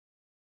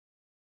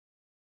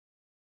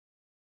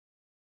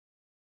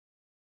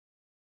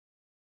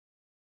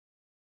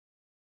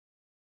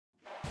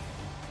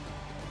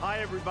Hi,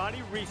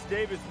 everybody. Reese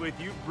Davis with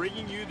you,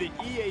 bringing you the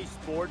EA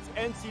Sports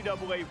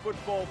NCAA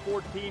Football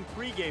 14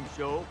 pregame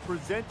show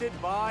presented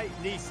by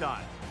Nissan.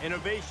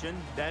 Innovation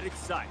that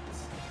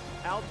excites.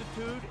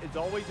 Altitude is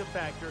always a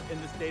factor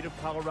in the state of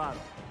Colorado,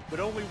 but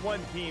only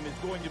one team is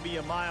going to be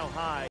a mile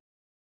high.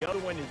 The other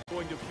one is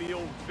going to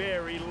feel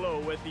very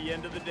low at the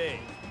end of the day.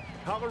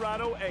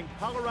 Colorado and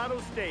Colorado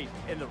State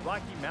in the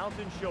Rocky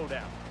Mountain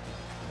Showdown.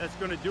 That's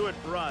going to do it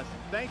for us.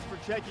 Thanks for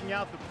checking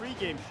out the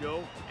pregame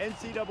show.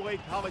 NCAA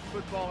college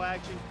football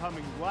action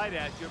coming right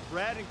at you.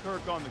 Brad and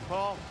Kirk on the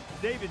call.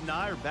 David and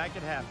I are back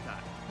at halftime.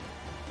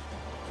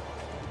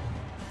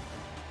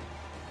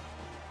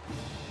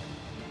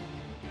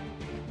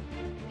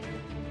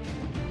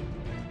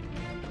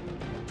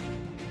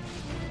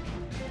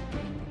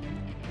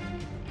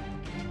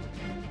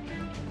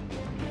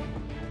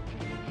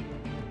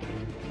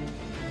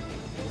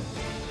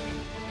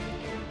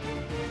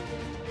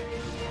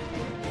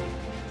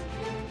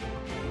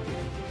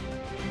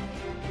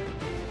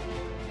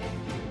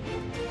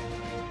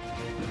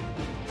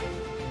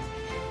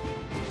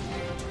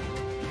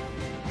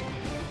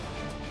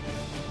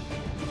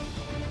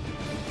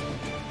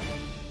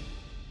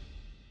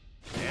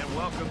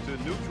 Welcome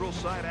to neutral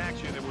site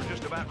action, and we're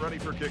just about ready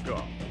for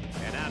kickoff.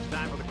 And now it's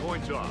time for the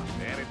coin toss,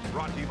 and it's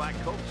brought to you by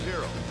Coke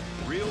Zero.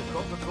 Real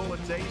Coca-Cola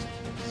taste,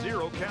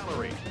 0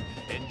 calories.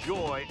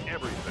 Enjoy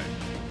everything.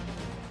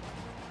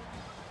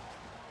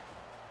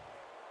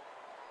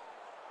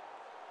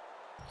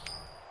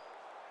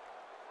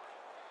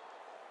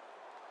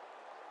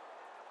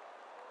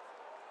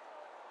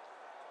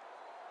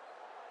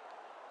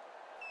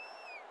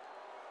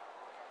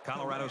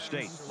 Colorado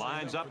State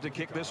lines up to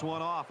kick this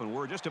one off, and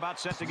we're just about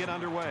set to get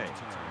underway.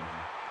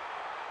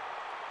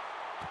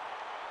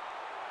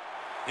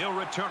 He'll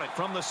return it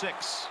from the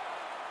 6.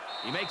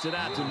 He makes it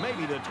out to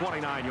maybe the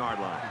 29-yard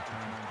line.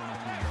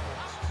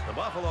 The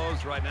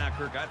Buffaloes right now,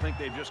 Kirk, I think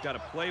they've just got to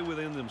play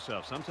within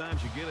themselves.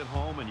 Sometimes you get at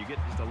home and you get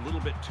just a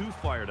little bit too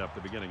fired up at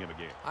the beginning of a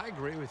game. I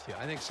agree with you.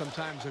 I think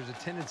sometimes there's a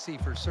tendency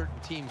for certain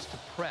teams to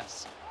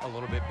press a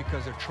little bit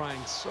because they're trying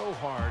so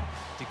hard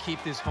to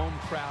keep this home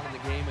crowd in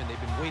the game, and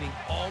they've been waiting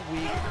all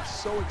week. They're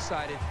so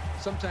excited.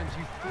 Sometimes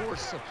you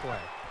force a play.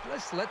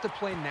 Let's let the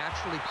play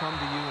naturally come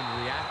to you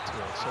and react to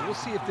it. So we'll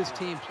see if this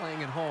team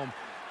playing at home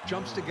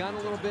jumps the gun a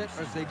little bit,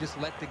 or if they just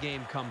let the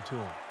game come to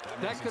them.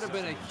 That could have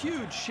been a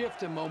huge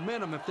shift in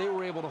momentum if they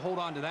were able to hold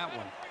on to that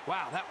one.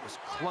 Wow, that was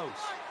close.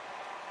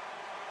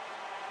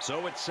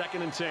 So it's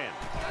 2nd and 10.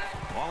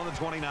 Ball on the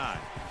 29.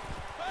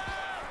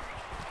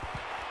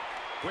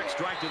 Quick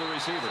strike to the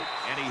receiver,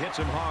 and he hits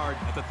him hard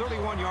at the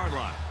 31-yard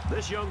line.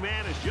 This young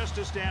man has just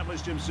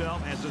established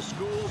himself as the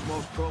school's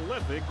most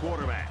prolific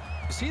quarterback.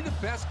 Is he the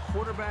best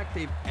quarterback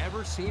they've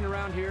ever seen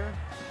around here?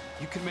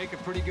 You can make a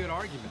pretty good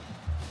argument.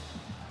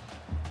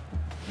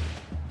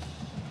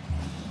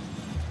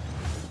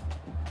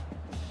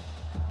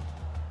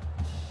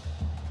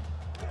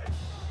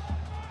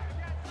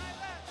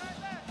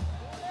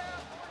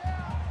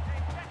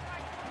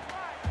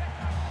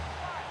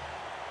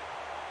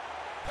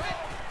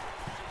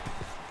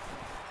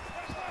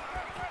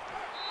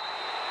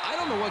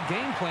 What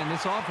game plan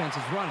this offense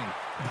is running,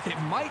 but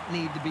it might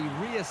need to be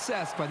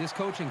reassessed by this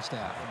coaching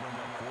staff.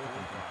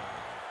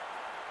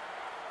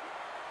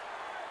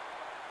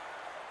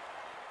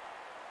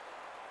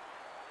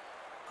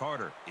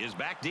 Carter is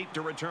back deep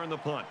to return the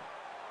punt.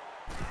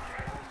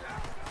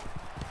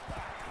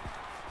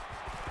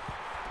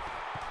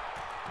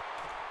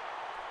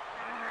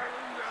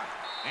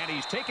 And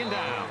he's taken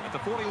down at the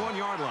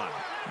 41-yard line.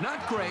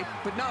 Not great,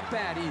 but not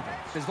bad either.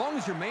 As long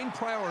as your main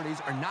priorities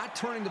are not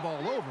turning the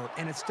ball over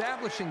and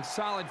establishing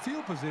solid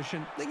field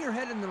position, then you're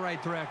headed in the right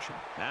direction.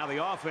 Now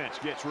the offense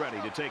gets ready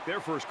to take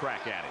their first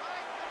crack at it.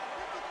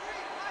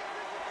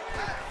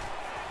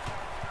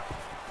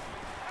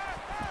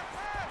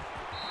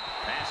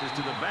 Passes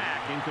to the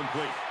back,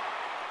 incomplete.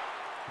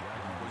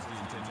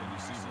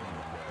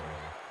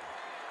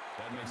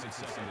 That makes it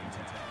 2nd and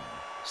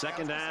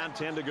 10. 2nd down,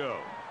 10 to go.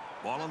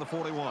 Ball on the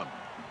 41.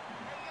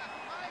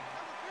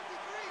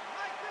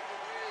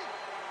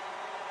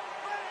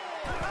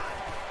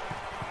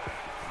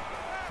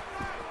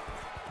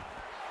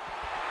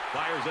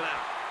 Fires it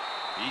out.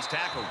 He's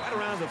tackled right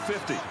around the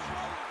 50.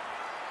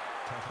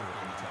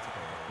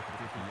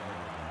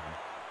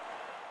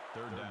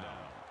 3rd down.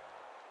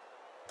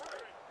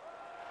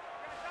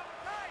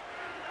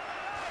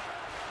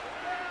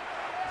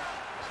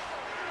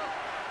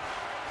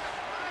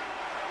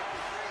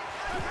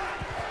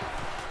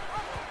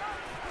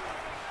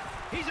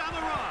 He's on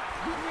the run.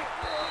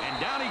 And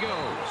down he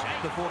goes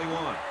at the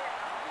 41.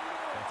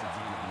 That's a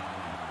deal.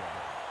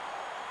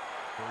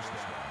 1st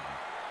down.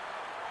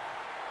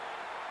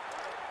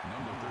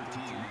 Number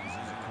 13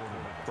 is a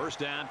quarterback. 1st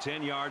down,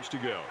 10 yards to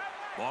go.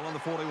 Ball on the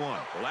 41.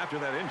 Well, after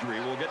that injury,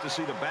 we'll get to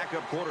see the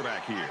backup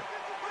quarterback here.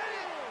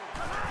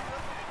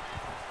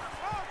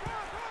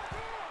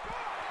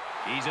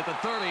 He's at the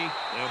 30.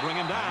 They'll bring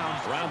him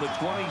down around the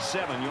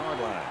 27-yard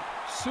line.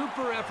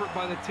 Super effort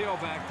by the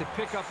tailback to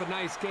pick up a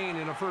nice gain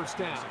in a 1st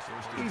down.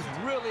 He's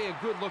really a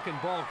good-looking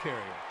ball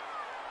carrier.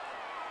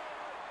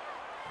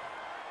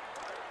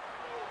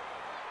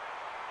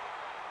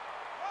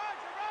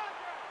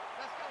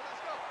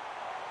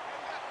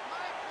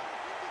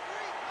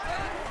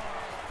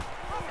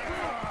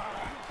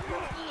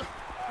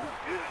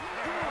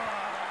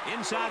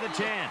 Inside the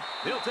 10.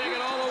 He'll take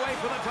it all the way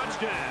for the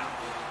touchdown.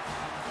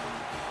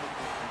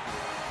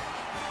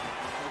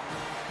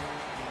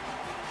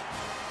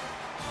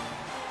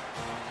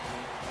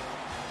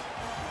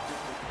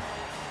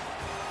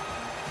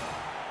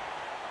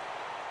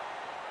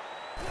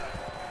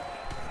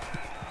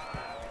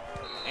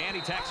 And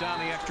he tacks on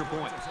the extra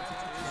point.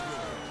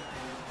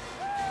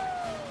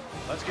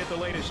 Let's get the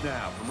latest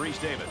now from Reese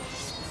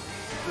Davis.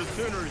 The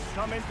Sooners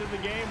come into the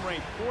game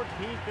ranked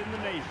 14th in the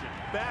nation.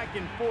 Back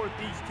and forth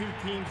these two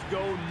teams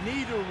go,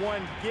 neither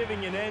one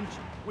giving an inch.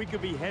 We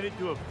could be headed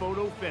to a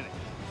photo finish.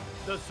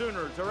 The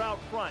Sooners are out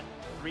front,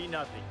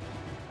 3-0.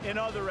 In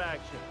other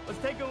action, let's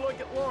take a look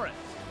at Lawrence.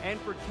 And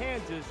for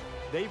Kansas,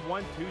 they've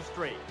won 2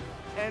 straight.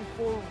 And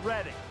for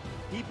Reddick,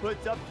 he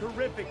puts up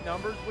terrific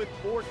numbers with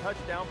 4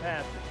 touchdown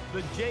passes.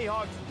 The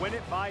Jayhawks win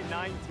it by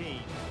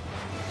 19.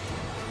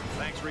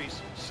 Thanks,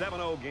 Reese.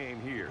 7-0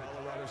 game here.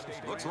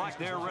 Looks like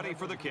they're ready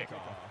for the kick.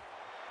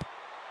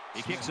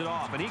 He kicks it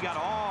off, and he got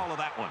all of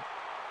that one.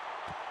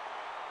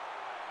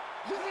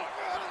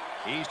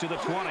 He's to the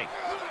 20.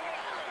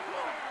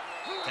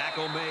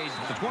 Tackle made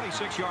at the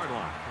 26-yard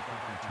line.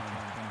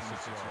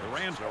 The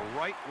Rams are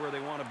right where they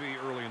want to be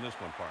early in this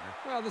one, partner.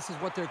 Well, this is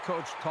what their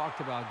coach talked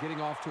about,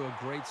 getting off to a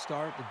great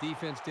start. The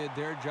defense did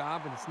their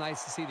job, and it's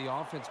nice to see the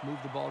offense move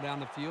the ball down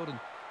the field and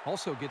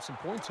also get some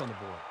points on the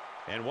board.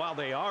 And while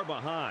they are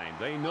behind,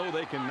 they know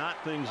they can knot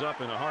things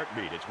up in a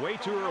heartbeat. It's way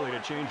too early to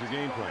change your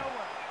game plan.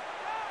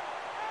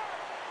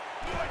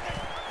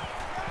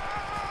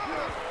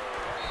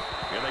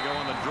 Here they go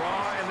on the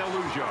draw, and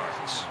they'll lose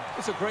yards.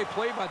 It's a great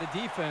play by the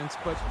defense,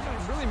 but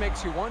it really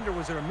makes you wonder,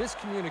 was there a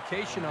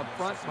miscommunication up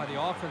front by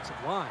the offensive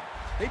line?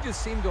 They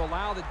just seemed to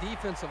allow the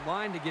defensive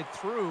line to get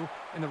through,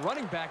 and the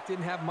running back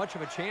didn't have much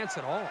of a chance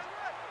at all.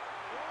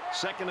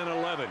 2nd and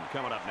 11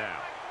 coming up now.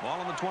 Ball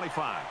on the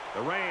 25.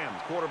 The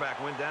Rams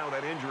quarterback went down with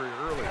that injury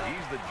early.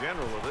 He's the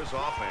general of this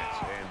offense,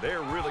 and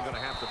they're really going to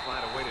have to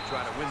find a way to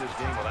try to win this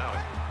game without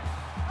it.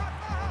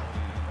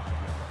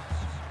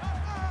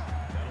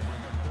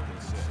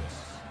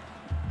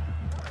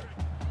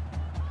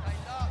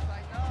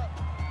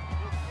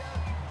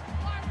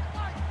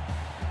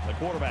 The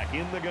quarterback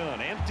in the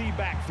gun. Empty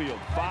backfield.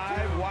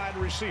 5 wide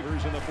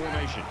receivers in the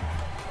formation.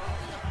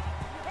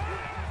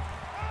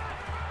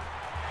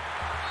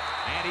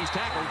 And he's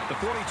tackled at the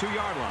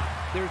 42-yard line.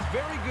 There's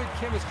very good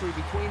chemistry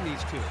between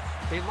these two.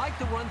 They like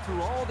to run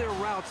through all their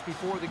routes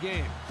before the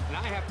game. And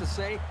I have to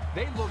say,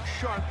 they looked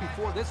sharp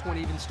before this one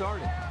even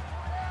started.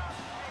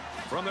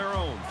 From their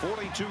own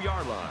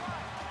 42-yard line.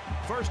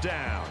 First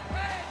down.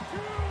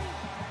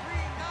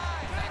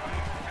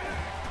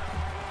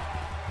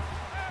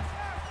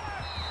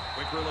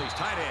 Quick release,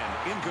 tight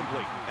end,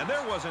 incomplete. And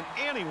there wasn't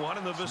anyone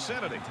in the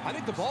vicinity. I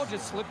think the ball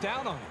just slipped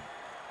out on him.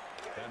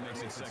 That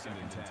makes it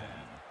 2nd and 10.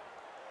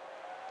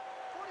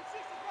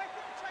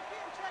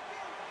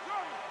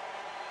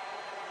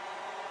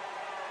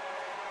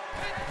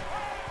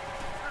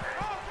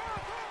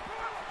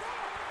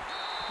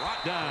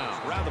 Brought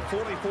down around the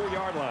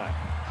 44-yard line.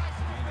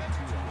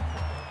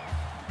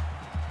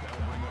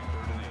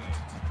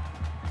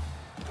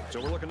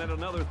 So we're looking at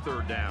another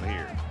 3rd down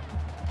here.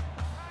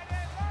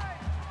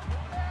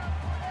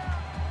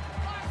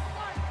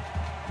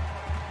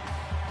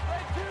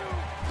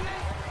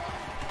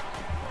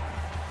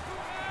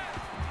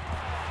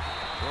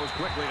 Throws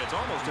quickly, and it's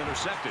almost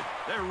intercepted.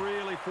 They're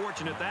really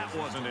fortunate that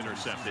wasn't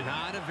intercepted.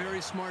 Not a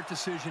very smart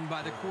decision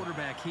by the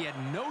quarterback. He had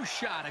no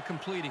shot at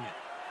completing it.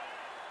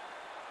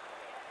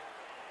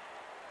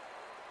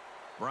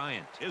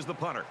 Bryant is the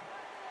punter.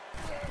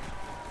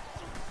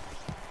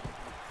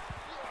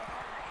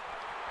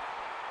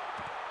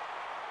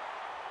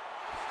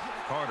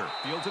 Carter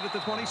fields it at the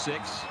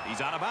 26.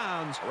 He's out of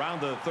bounds around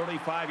the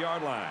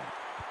 35-yard line.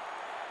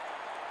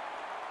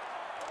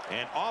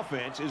 And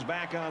offense is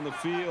back on the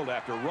field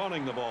after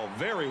running the ball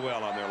very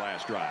well on their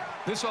last drive.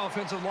 This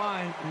offensive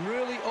line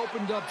really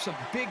opened up some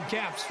big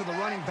gaps for the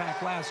running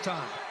back last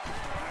time.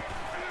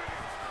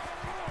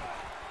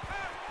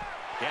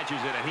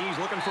 Catches it, and he's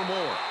looking for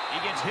more.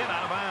 He gets hit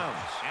out of bounds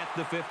at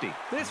the 50.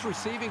 This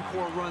receiving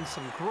core runs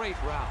some great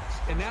routes,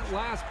 and that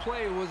last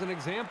play was an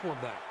example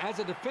of that. As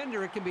a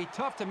defender, it can be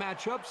tough to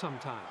match up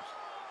sometimes.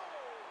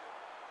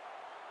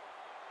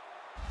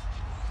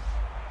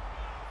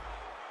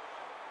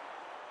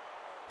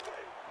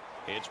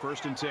 It's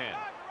 1st and 10.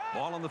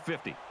 Ball on the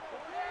 50.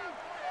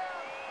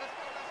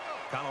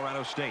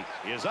 Colorado State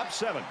is up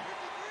 7.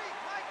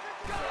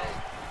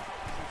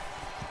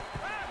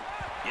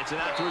 Gets it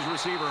out to his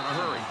receiver in a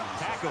hurry.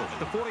 Tackled at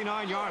the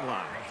 49-yard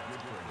line.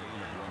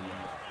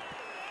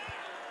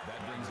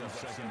 That brings up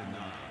 2nd and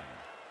 9.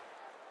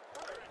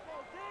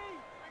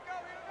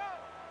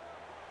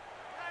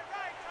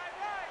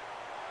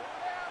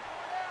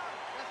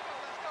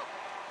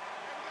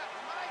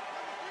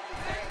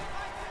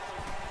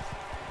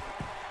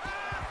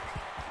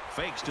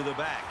 Fakes to the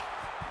back.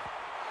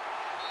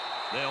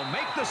 They'll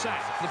make the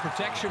sack. The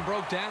protection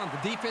broke down.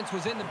 The defense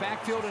was in the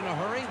backfield in a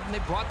hurry, and they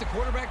brought the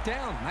quarterback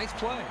down. Nice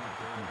play.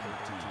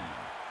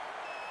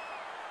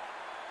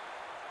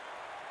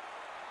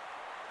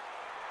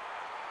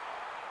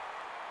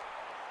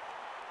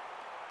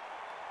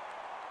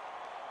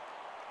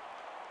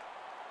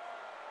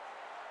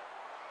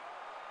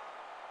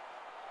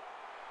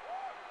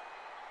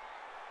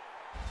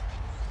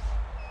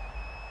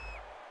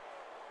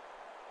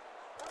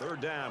 Third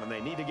down, and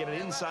they need to get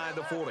it inside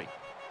the 40.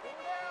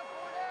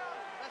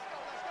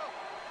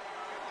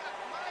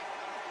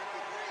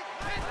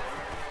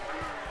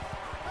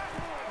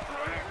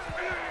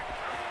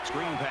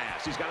 Screen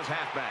pass. He's got his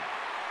halfback.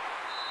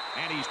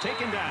 And he's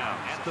taken down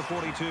at the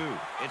 42.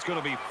 It's going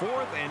to be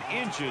 4th and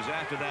inches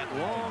after that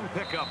long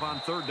pickup on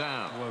third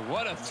down. Boy,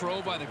 what a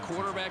throw by the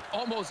quarterback.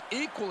 Almost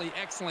equally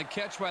excellent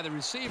catch by the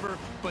receiver,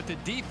 but the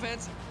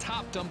defense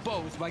topped them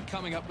both by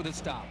coming up with a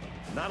stop.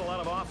 Not a lot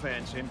of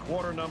offense in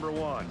quarter number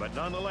 1, but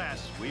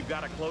nonetheless, we've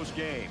got a close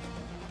game.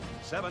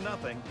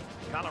 7-0,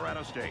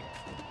 Colorado State.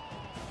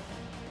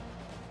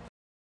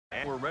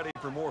 And we're ready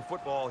for more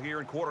football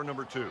here in quarter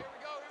number 2. Here we go.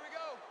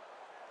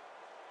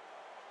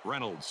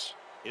 Reynolds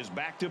is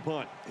back to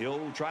punt.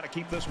 He'll try to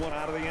keep this one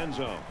out of the end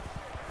zone.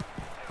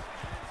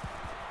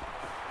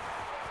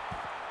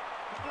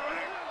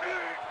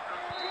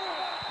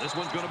 This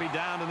one's going to be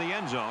down in the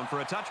end zone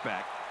for a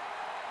touchback.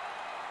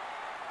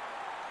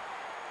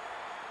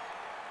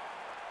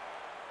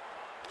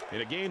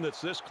 In a game that's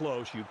this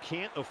close, you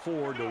can't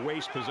afford to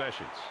waste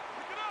possessions.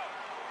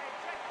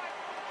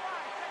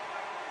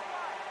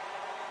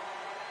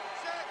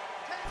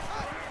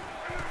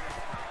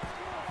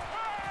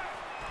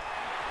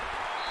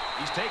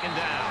 He's taken down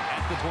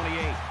at the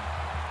 28.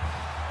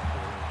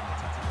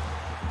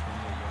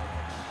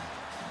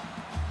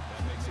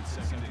 That makes it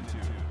 2nd and 2.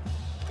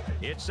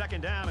 It's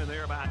 2nd down, and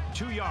they're about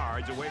 2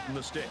 yards away from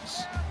the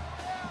sticks.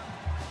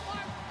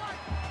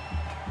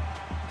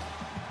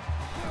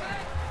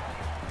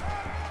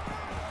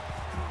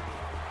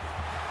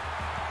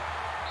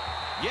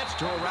 Gets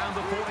to around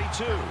the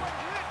 42.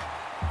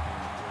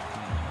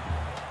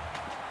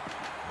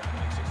 That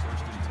makes it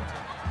 1st and 10.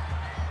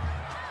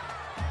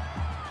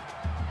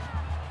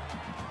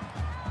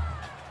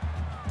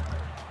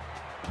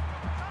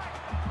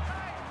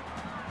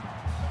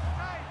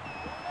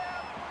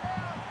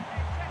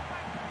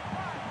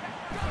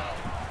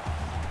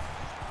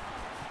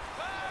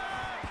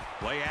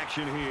 Play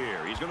action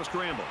here. He's going to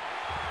scramble.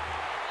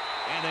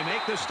 And they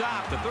make the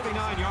stop, the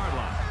 39-yard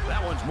line.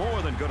 That one's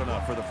more than good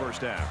enough for the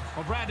first down.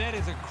 Well, Brad, that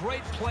is a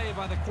great play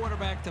by the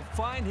quarterback to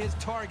find his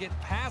target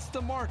past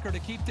the marker to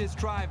keep this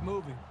drive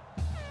moving.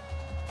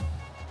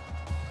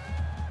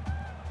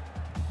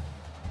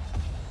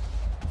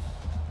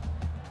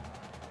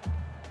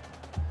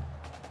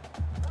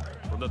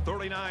 From the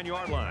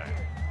 39-yard line,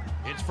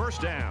 it's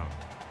first down.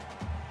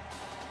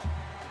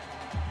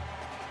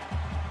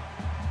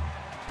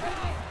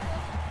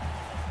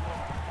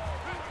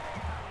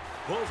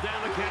 Pulls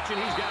down the catch, and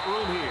he's got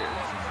room here.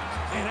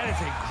 And that is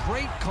a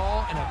great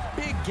call and a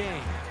big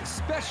gain,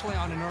 especially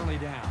on an early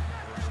down.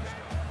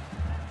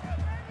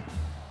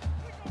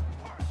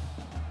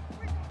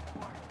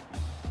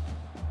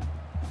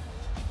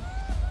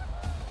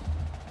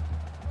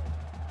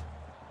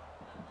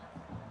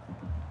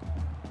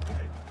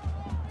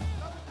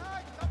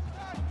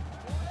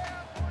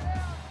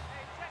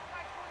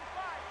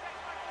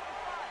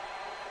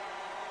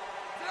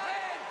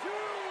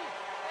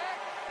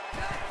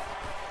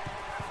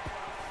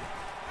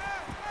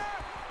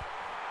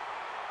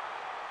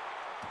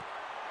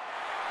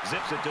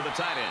 Zips it to the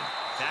tight end.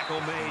 Tackle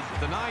made at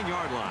the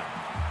 9-yard line.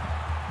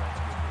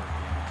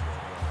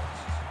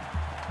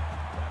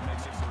 That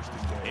makes it 1st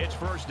and 10. It's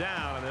first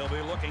down, and they'll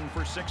be looking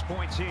for 6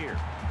 points here.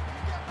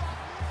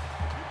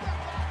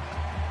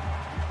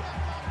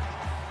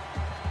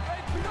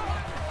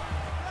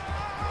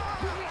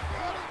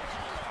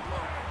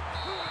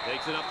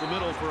 Takes it up the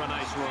middle for a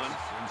nice run.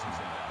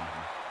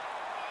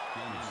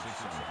 Gain of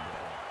 6 on the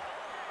play.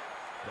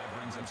 That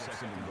brings up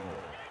 2nd and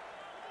goal.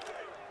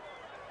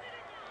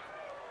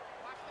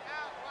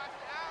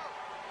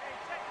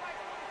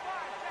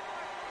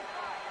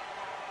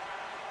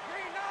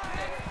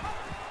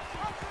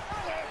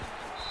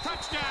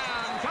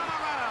 Touchdown,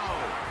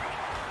 Colorado!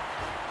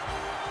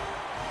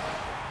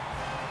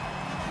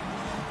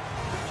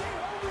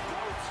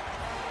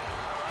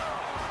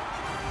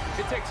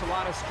 It takes a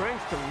lot of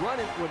strength to run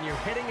it when you're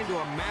heading into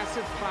a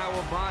massive pile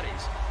of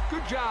bodies.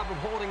 Good job of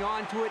holding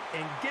on to it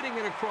and getting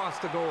it across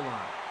the goal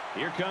line.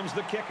 Here comes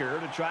the kicker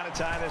to try to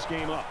tie this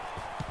game up.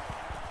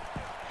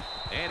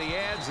 And he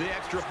adds the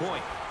extra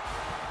point.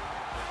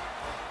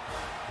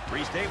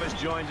 Reese Davis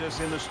joins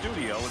us in the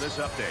studio with this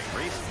update.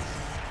 Reese?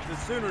 The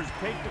Sooners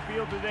take the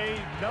field today,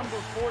 number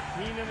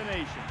 14 in the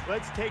nation.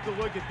 Let's take a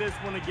look at this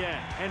one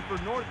again. And for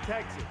North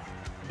Texas,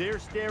 they're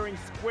staring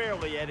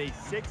squarely at a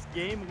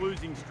 6-game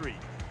losing streak.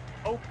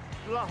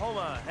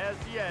 Oklahoma has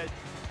the edge,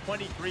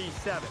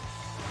 23-7.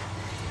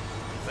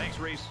 Thanks,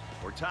 Reese.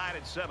 We're tied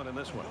at 7 in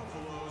this one.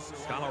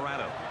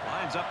 Colorado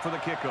lines up for the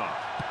kickoff.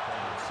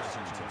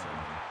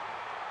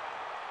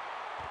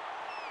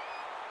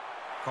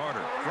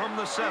 Carter from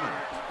the 7.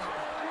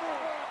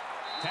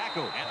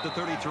 Tackle at the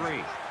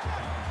 33.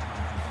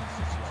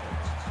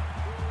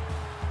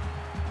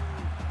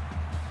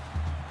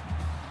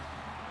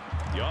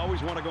 You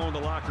always want to go in the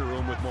locker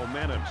room with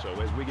momentum, so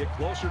as we get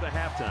closer to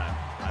halftime,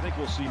 I think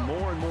we'll see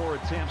more and more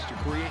attempts to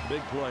create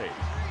big plays.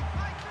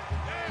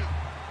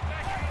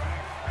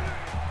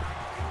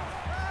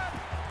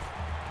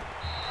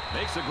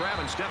 Makes the grab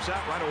and steps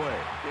out right away.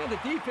 Yeah, the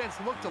defense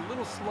looked a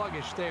little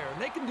sluggish there,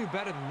 and they can do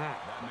better than that.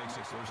 That makes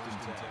it 1st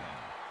and 10.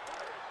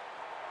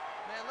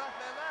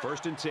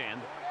 First and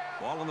 10.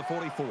 Ball on the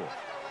 44.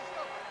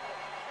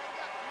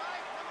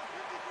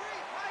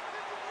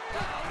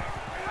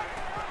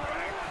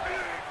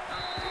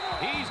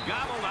 He's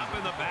gobbled up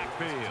in the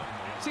backfield.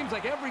 Seems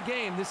like every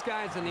game this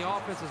guy's in the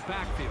offense's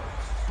backfield,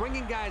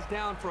 bringing guys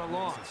down for a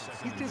loss.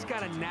 He's just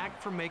got a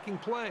knack for making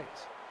plays.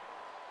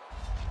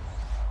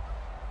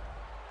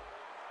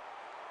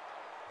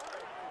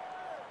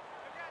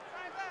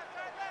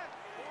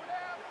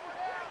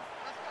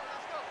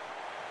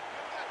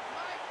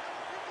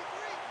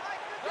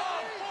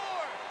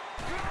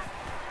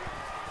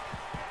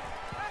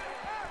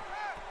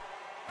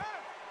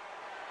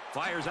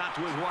 Fires out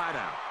to his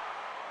wideout.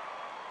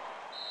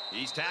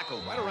 He's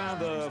tackled right around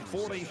the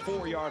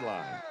 44-yard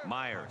line.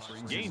 Myers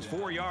gains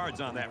 4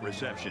 yards on that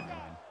reception.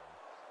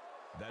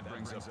 That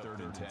brings up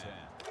 3rd and 10.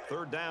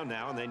 3rd down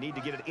now, and they need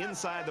to get it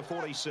inside the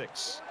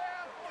 46.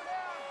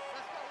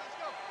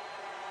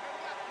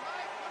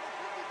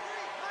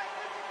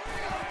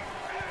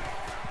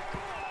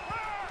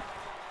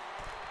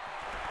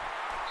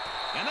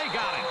 And they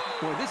got him.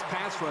 Boy, this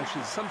pass rush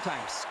is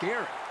sometimes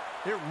scary.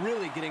 They're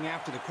really getting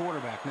after the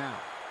quarterback now.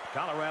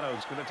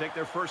 Colorado's going to take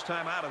their first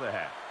time out of the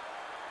half.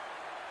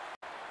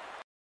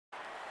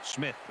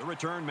 Smith, the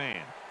return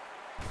man.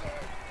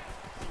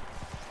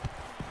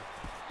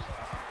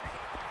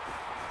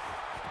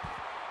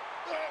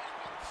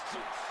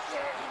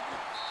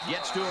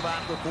 Gets to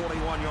about the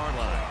 41-yard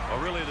line.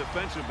 A really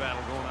defensive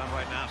battle going on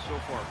right now so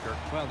far, Kirk.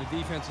 Well, the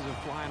defenses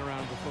are flying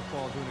around the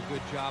football, doing a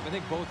good job. I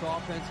think both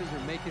offenses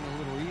are making it a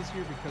little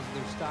easier because of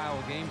their style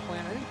of game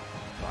plan. I think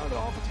the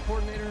offensive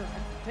coordinator,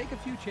 take a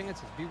few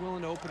chances. Be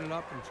willing to open it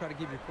up and try to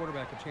give your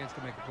quarterback a chance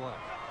to make a play.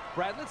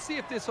 Brad, let's see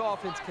if this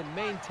offense can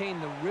maintain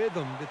the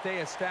rhythm that they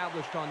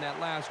established on that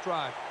last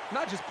drive.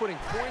 Not just putting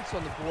points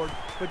on the board,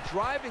 but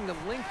driving the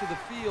length of the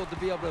field to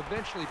be able to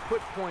eventually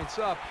put points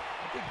up.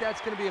 I think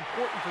that's going to be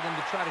important for them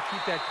to try to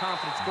keep that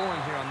confidence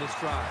going here on this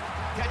drive.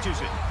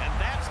 Catches it, and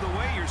that's the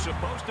way you're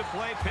supposed to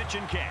play pitch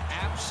and catch.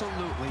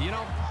 Absolutely. You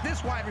know,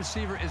 this wide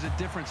receiver is a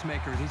difference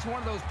maker. He's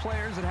one of those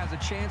players that has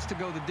a chance to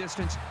go the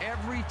distance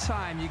every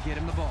time you get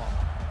him the ball.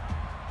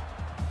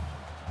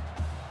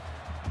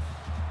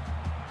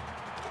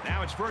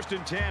 Now it's 1st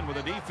and 10 with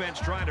the defense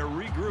trying to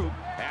regroup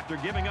after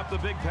giving up the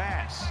big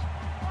pass.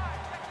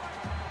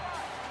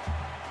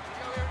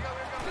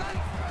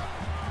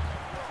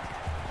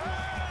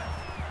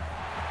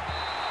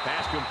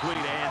 Pass complete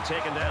and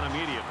taken down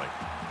immediately.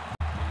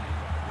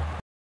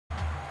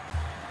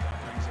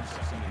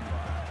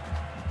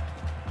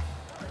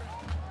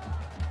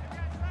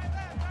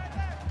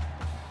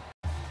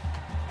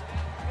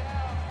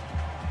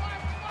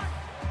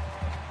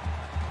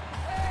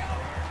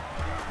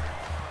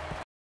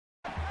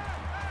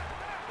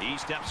 He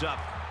steps up.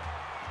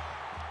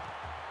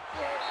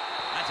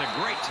 That's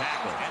a great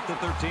tackle at the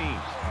 13.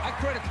 I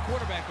credit the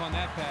quarterback on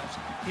that pass.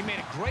 He made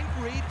a great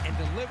read and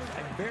delivered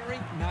a very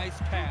nice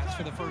pass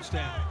for the first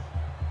down.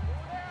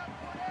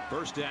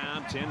 First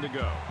down, 10 to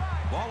go.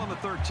 Ball on the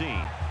 13.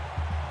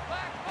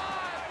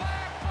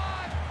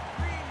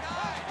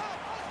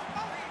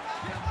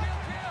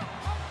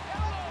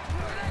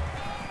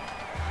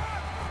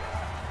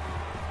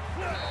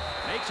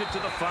 Makes it to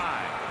the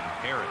 5.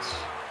 Harris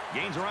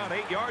gains around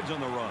 8 yards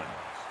on the run.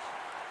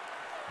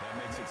 That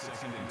makes it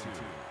 2nd and 2.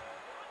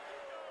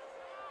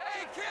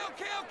 Hey, kill!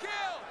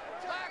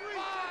 Black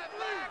 5!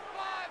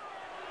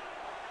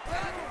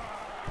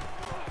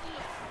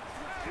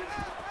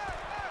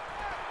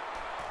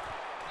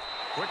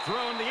 Quick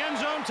throw in the end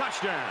zone,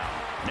 touchdown.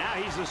 Now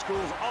he's the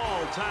school's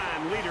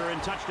all-time leader in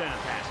touchdown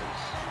passes.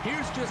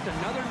 Here's just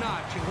another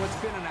notch in what's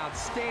been an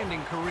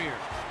outstanding career.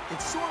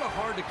 It's sort of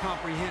hard to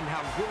comprehend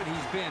how good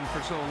he's been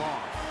for so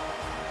long.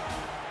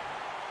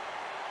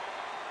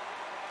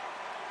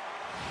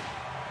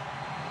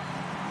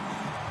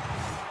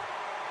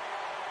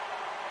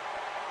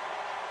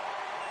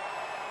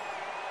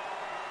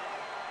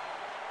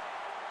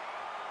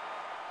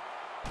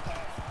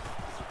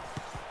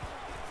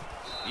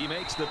 He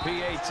makes the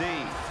PAT.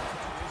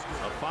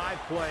 A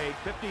 5-play,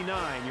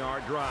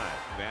 59-yard drive,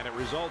 and it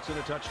results in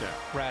a touchdown.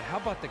 Brad, how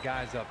about the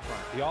guys up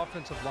front? The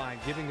offensive line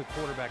giving the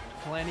quarterback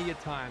plenty of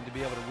time to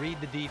be able to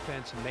read the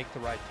defense and make the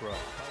right throw.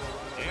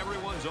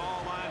 Everyone's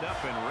all lined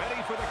up and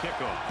ready for the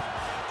kickoff.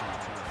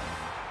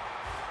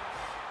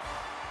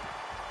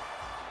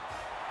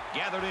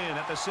 Gathered in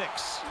at the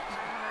 6.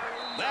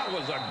 That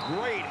was a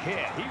great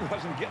hit. He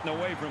wasn't getting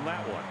away from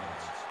that one.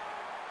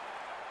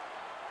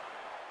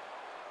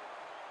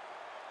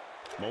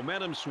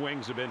 Momentum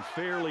swings have been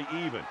fairly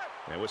even.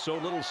 And with so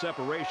little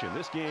separation,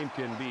 this game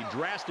can be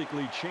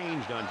drastically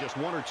changed on just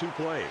 1 or 2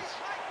 plays.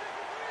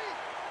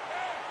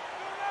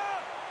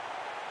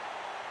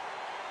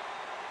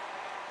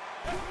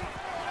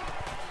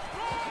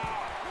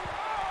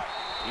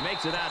 He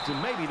makes it out to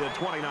maybe the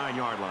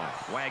 29-yard line.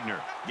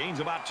 Wagner gains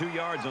about 2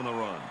 yards on the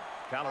run.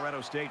 Colorado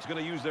State's going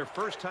to use their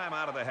first time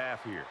out of the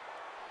half here.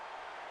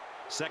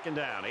 Second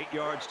down, 8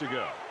 yards to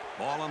go.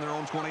 Ball on their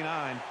own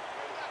 29.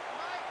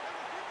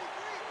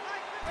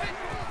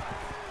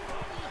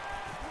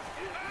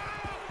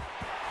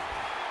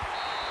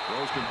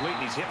 Throws complete,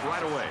 and he's hit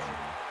right away.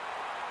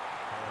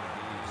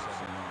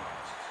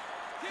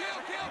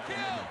 Kill.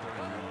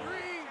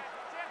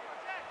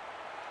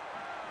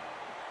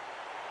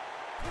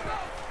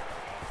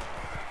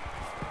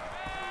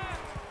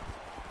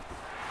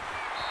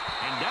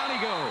 And down he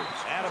goes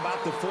at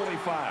about the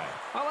 45.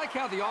 I like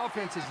how the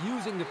offense is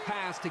using the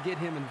pass to get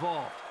him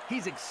involved.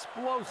 He's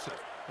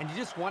explosive, and you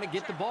just want to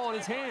get the ball in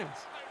his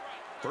hands.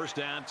 First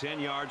down, 10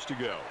 yards to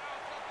go.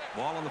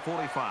 Ball on the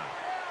 45.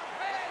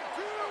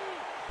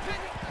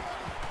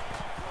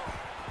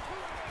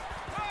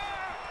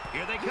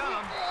 Here they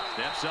come.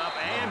 Steps up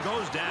and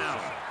goes down.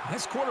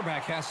 This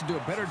quarterback has to do a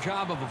better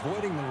job of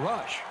avoiding the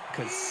rush,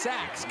 because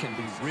sacks can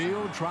be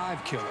real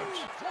drive killers.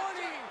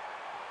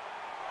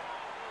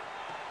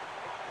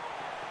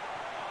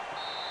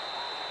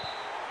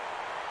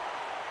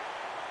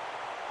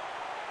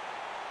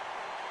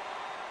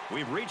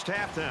 We've reached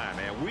halftime,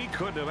 and we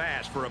couldn't have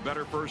asked for a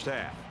better first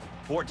half.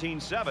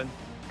 14-7,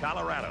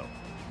 Colorado.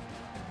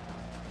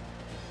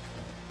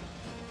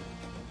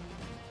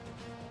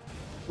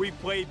 We've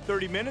played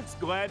 30 minutes.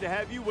 Glad to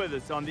have you with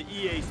us on the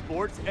EA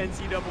Sports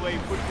NCAA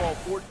Football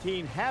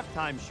 14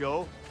 halftime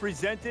show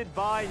presented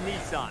by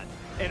Nissan.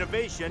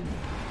 Innovation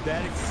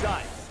that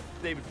excites.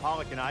 David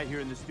Pollack and I here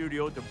in the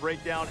studio to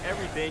break down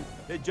everything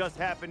that just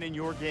happened in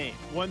your game.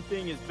 One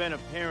thing has been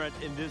apparent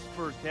in this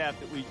first half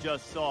that we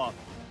just saw.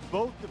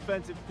 Both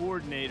defensive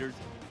coordinators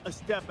a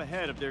step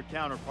ahead of their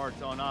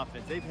counterparts on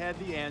offense. They've had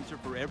the answer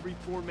for every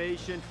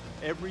formation,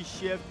 every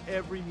shift,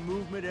 every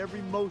movement,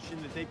 every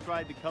motion that they've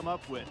tried to come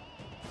up with.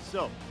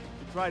 So,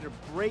 to try to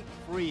break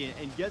free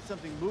and get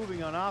something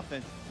moving on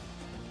offense,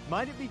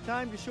 might it be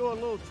time to show a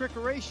little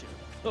trickeration?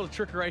 A little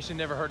trickeration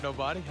never hurt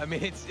nobody. I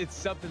mean, it's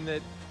something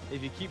that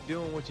if you keep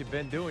doing what you've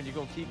been doing, you're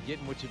going to keep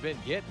getting what you've been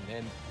getting.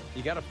 And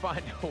you got to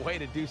find a way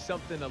to do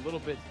something a little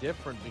bit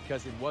different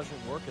because it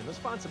wasn't working. Let's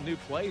find some new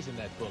plays in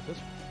that book.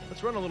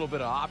 Let's run a little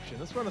bit of option.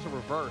 Let's run some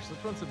reverse.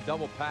 Let's run some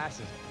double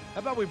passes.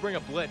 How about we bring a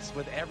blitz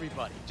with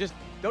everybody? Just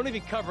don't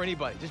even cover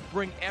anybody. Just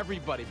bring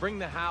everybody. Bring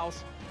the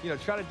house. You know,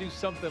 try to do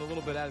something a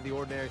little bit out of the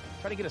ordinary.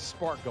 Try to get a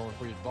spark going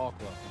for your ball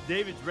club.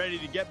 David's ready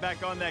to get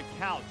back on that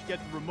couch, get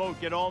the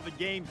remote, get all the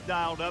games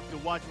dialed up to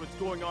watch what's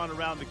going on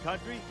around the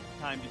country.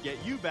 Time to get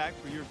you back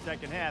for your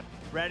second half.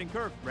 Brad and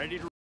Kirk ready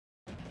to...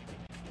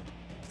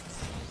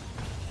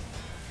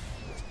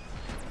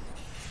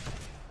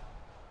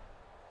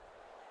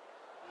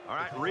 All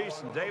right,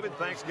 Reese and David,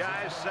 thanks,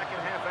 guys. Second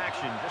half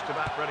action just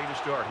about ready to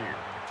start here.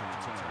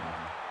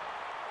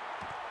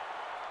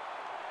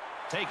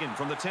 Taken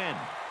from the 10.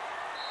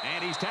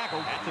 And he's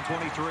tackled at the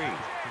 23.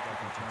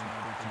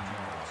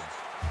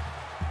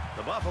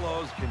 The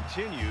Buffaloes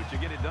continue to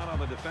get it done on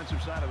the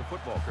defensive side of the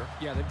football, Kirk.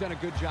 Yeah, they've done a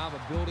good job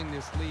of building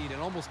this lead and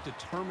almost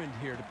determined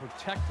here to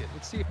protect it.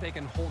 Let's see if they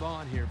can hold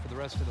on here for the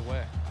rest of the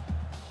way.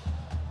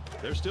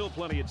 There's still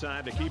plenty of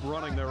time to keep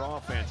running their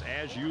offense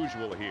as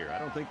usual here. I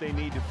don't think they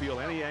need to feel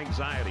any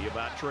anxiety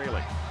about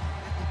trailing.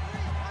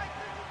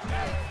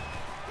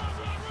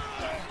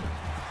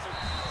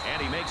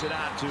 And he makes it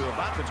out to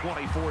about the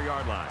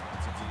 24-yard line.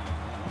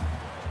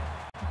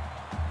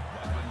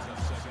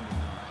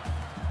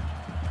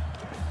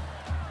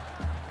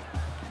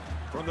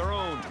 From their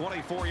own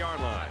 24-yard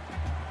line.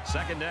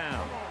 Second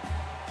down.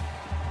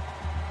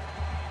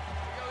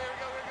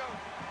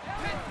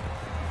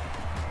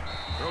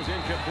 Throws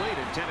incomplete,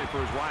 intended for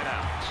his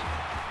wideouts.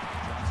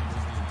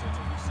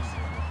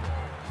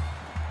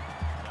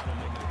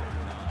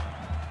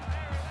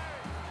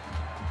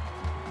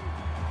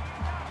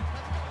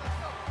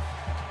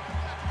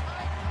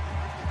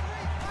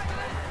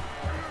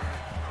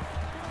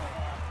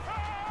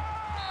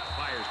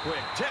 Fires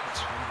quick,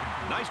 tipped.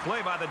 Nice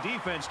play by the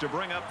defense to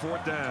bring up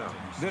fourth down.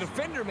 The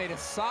defender made a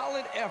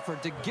solid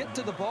effort to get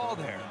to the ball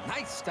there.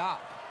 Nice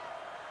stop.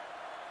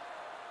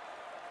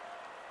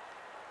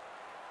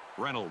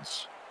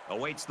 Reynolds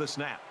awaits the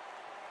snap.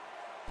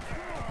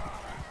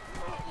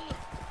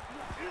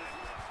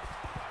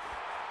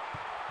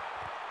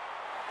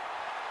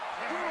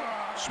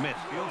 Smith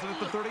fields it at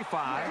the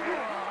 35.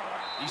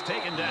 He's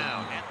taken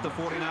down at the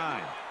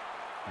 49.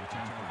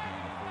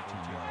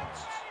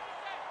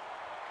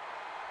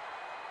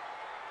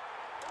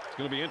 It's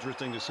going to be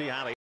interesting to see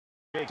how they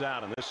shake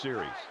out in this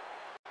series.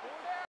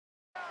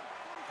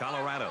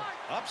 Colorado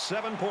up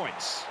 7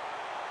 points.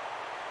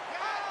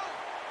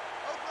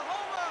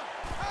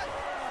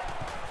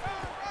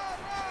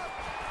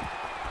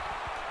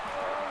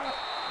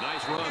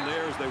 Nice run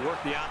there as they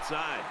work the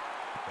outside.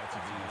 That's a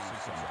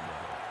D6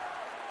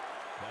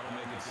 That'll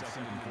make it 2nd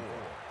and 4.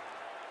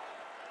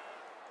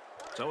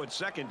 So it's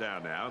second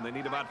down now, and they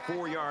need about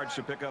 4 yards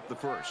to pick up the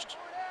first.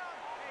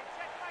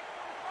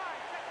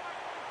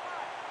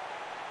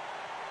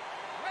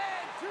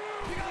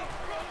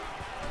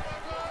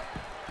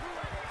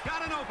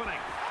 Got an opening.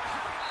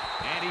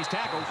 And he's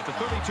tackled at the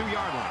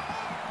 32-yard line.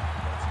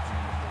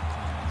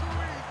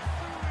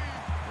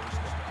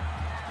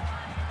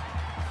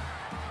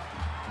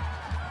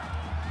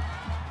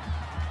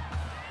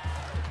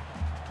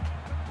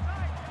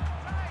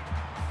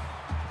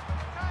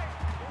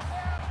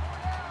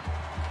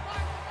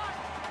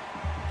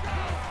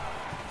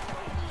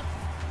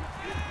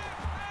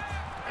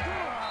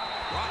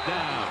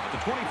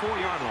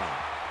 24-yard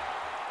line.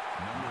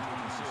 Number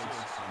 26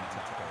 on the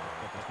tackle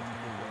at the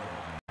 24-yard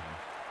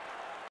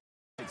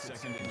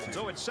line.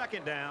 So it's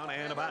second down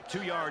and about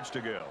 2 yards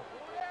to go.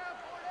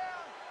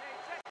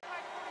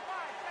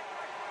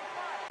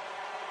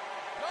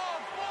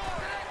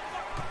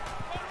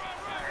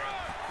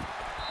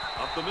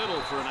 Up the middle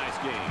for a nice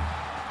gain.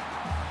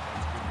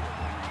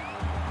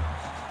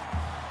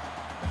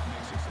 That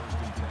makes it first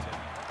and 10.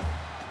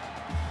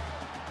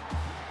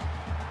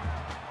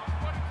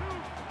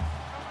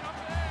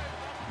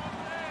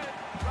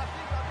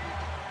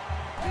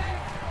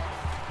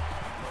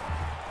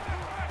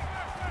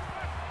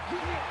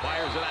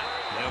 Fires it out.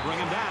 They'll bring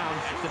him down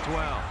at the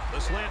 12. The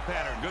slant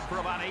pattern good for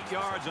about 8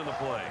 yards on the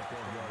play.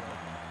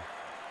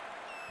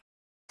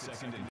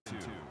 Second and 2.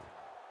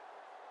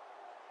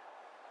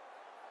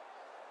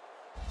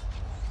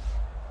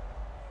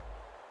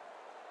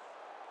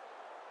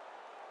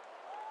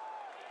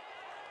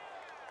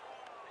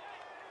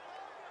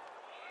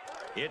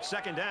 It's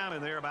second down,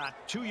 and they're about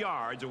 2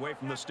 yards away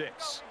from the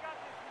sticks.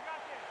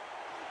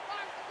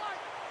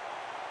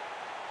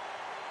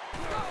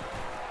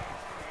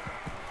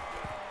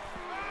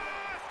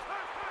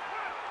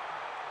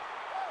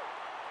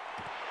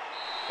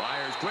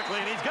 Fires quickly,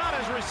 and he's got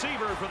his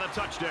receiver for the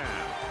touchdown.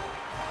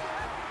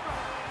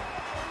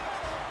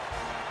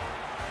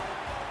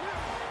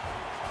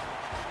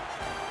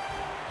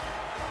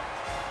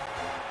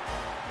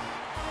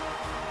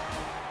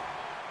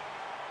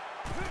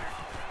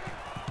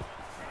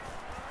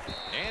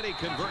 And he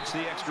converts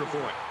the extra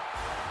point.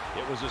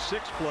 It was a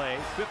 6-play,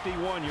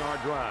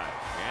 51-yard drive,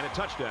 and a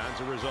touchdown as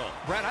a result.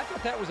 Brad, I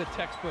thought that was a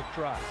textbook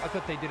drive. I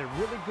thought they did a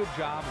really good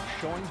job of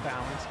showing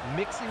balance,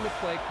 mixing the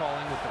play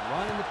calling with the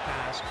run and the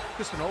pass.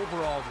 Just an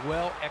overall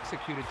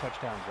well-executed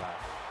touchdown drive.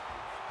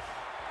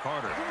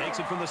 Carter takes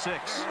it from the 6.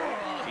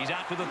 He's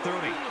out to the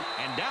 30,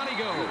 and down he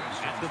goes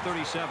at the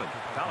 37.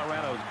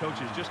 Colorado's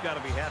coaches just got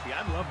to be happy.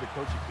 I'd love to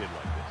coach a kid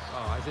like this.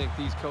 Oh, I think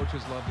these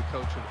coaches love to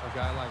coach a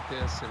guy like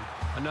this, and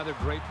another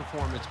great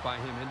performance by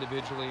him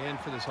individually and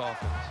for this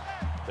offense.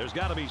 There's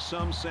got to be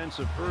some sense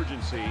of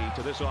urgency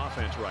to this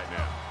offense right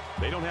now.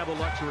 They don't have the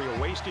luxury of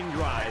wasting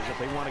drives if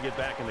they want to get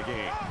back in the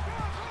game.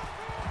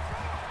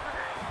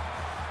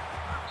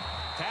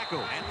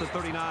 Tackle at the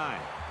 39.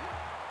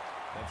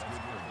 That's good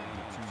for a gain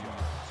of 2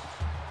 yards.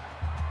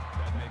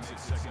 That makes it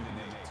second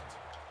and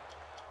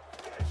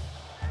 8.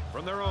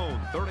 From their own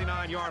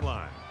 39-yard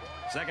line.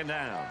 Second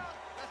down.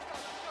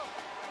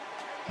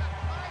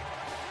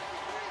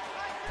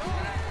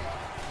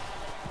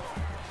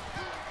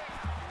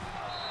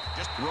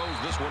 Just throws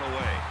this one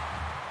away.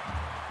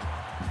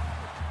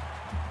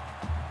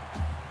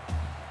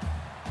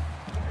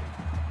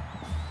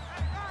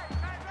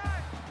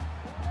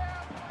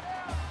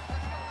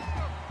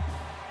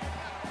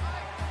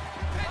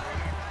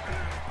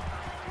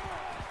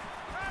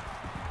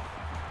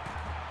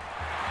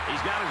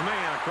 He's got his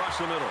man across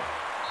the middle.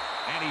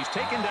 And he's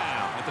taken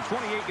down at the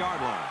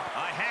 28-yard line.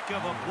 A heck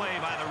of a play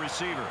by the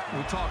receiver.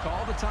 We talk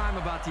all the time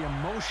about the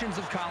emotions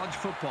of college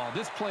football.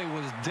 This play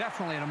was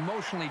definitely an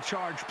emotionally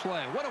charged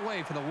play. What a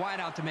way for the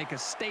wideout to make a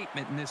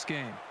statement in this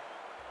game.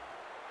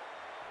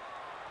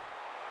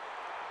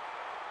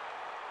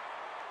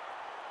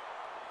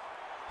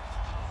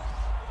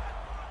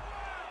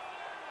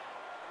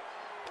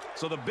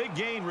 So the big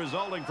gain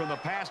resulting from the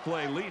pass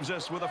play leaves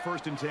us with a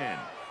 1st and 10.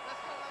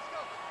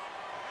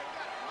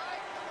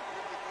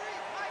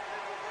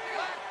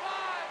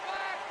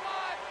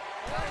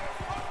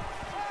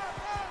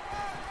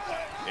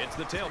 It's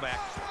the tailback,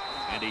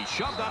 and he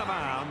shoved out of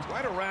bounds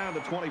right around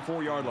the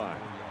 24-yard line.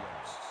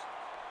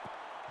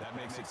 That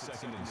makes it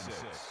second and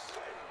 6.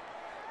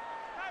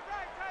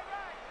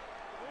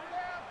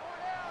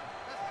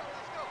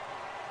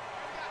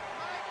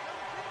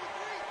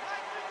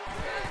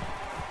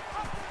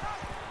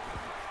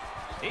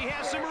 He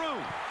has some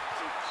room.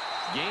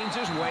 Gains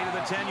his way to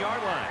the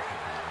 10-yard line.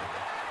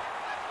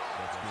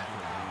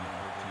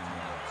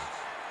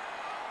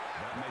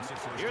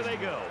 Here they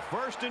go.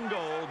 1st and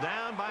goal,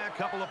 down by a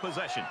couple of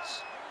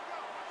possessions.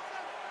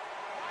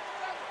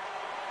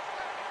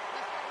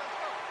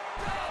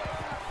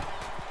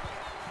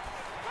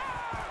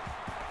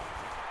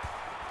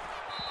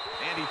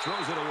 And he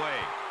throws it away.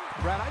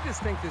 Brad, I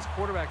just think this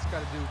quarterback's got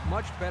to do a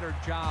much better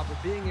job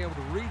of being able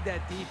to read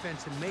that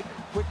defense and make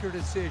quicker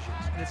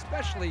decisions. And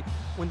especially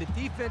when the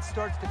defense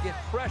starts to get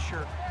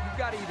pressure, you've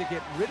got to either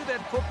get rid of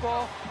that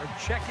football or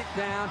check it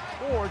down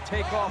or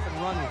take off and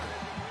run with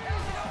it.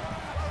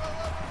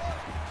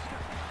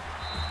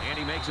 And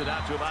he makes it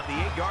out to about the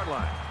 8-yard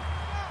line.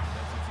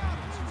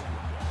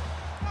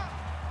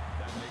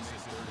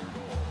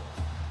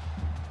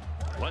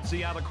 Let's see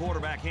how the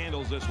quarterback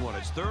handles this one.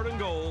 It's 3rd and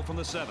goal from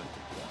the 7.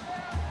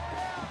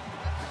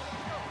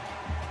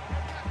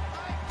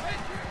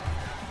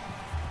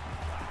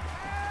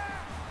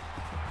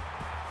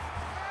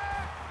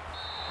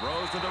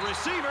 Throws to the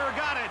receiver,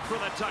 got it for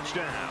the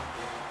touchdown.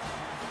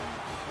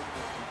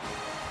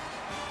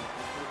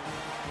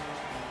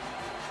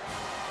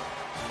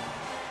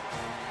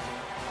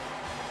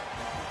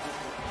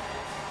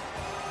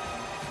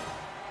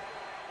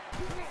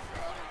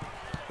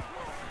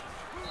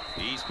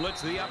 He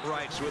splits the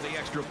uprights with the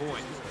extra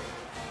point.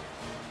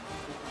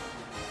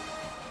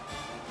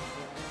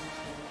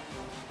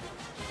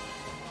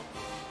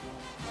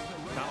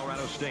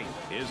 Colorado State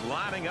is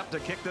lining up to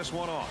kick this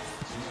one off.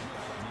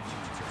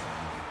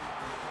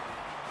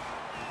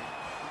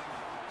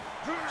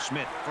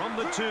 Smith from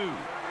the 2.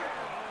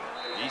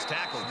 He's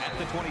tackled at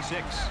the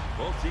 26.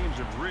 Both teams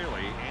have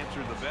really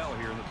answered the bell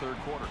here in the third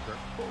quarter, Kirk.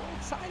 Well,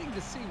 exciting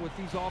to see what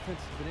these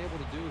offenses have been able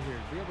to do here.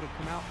 To be able to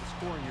come out and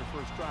score in your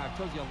first drive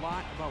tells you a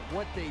lot about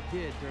what they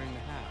did during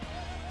the half.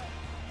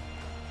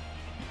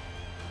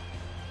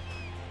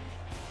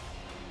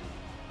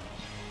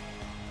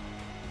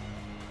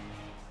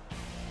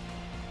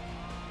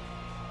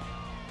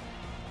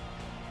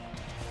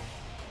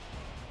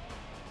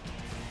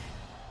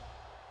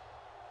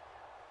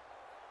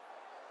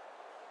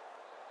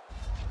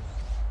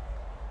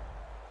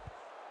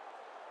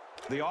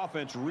 The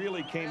offense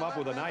really came up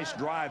with a nice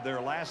drive there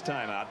last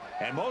time out,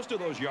 and most of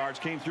those yards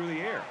came through the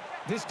air.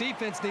 This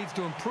defense needs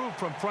to improve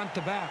from front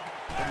to back.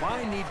 The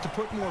line needs to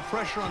put more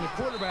pressure on the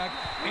quarterback,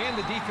 and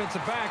the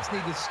defensive backs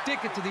need to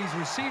stick it to these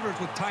receivers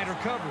with tighter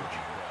coverage.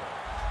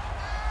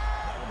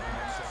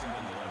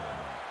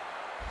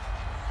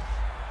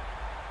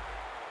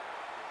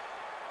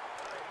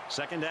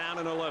 Second down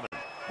and 11.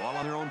 Ball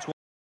on their own 20.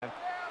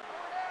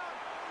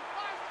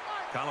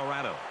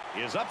 Colorado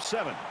is up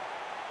 7.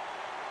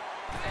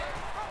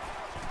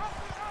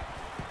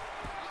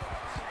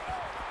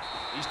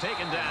 He's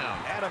taken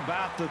down at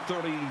about the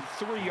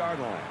 33-yard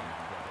line.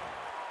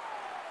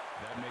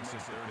 That makes it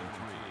 3rd and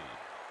 3.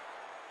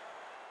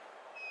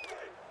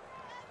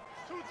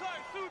 Two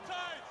times, two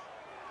times.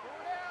 Four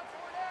down.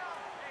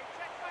 Hey,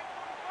 check my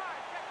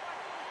 45. Check my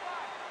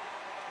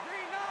 45.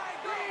 Green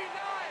 9, green 9.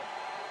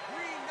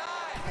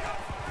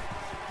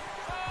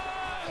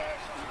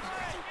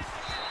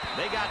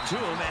 They got to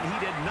him, and he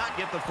did not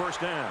get the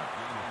first down.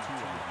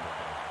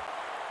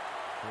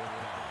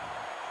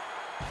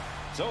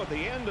 So at the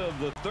end of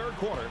the third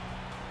quarter,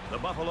 the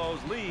Buffaloes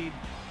lead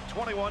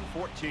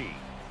 21-14.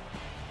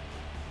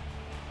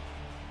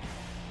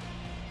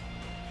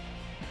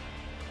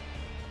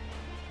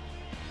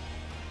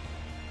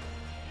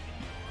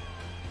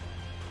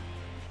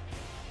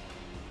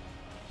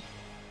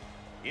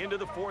 Into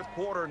the fourth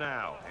quarter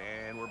now,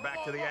 and we're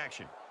back to the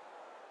action.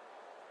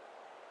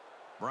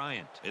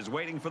 Bryant is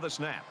waiting for the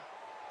snap.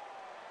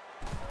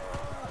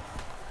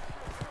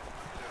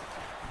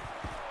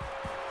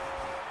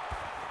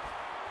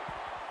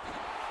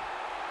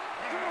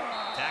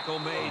 Tackle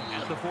made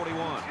at the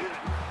 41.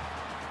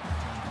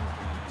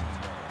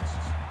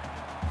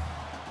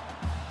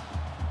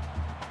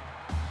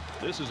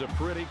 This is a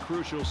pretty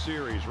crucial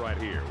series right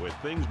here. With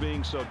things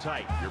being so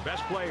tight, your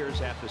best players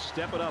have to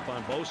step it up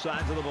on both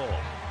sides of the ball.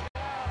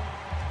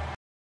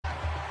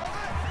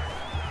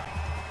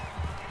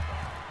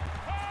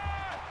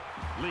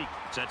 Leak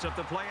sets up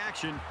the play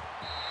action.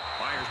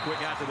 Fires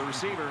quick out to the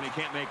receiver, and he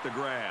can't make the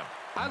grab.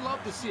 I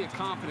love to see a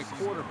confident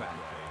quarterback,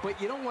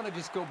 but you don't want to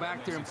just go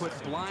back there and put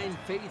blind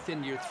faith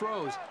into your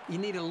throws. You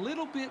need a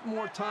little bit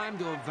more time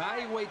to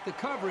evaluate the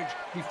coverage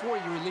before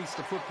you release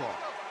the football.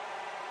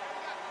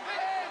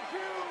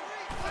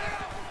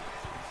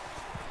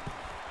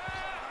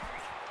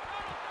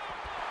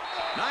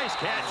 Nice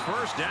catch,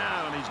 first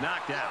down, and he's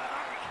knocked out.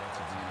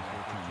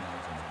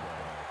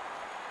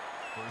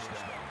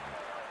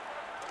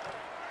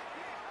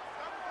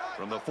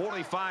 From the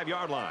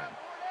 45-yard line,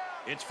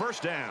 it's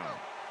first down.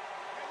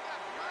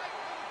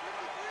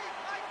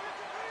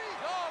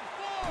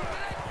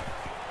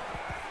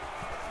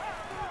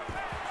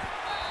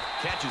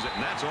 Catches it,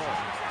 and that's all.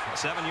 A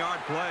 7-yard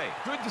play.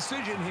 Good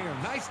decision here.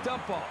 Nice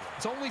dump off.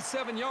 It's only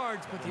 7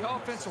 yards, but the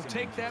offense will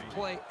take that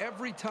play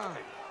every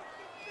time.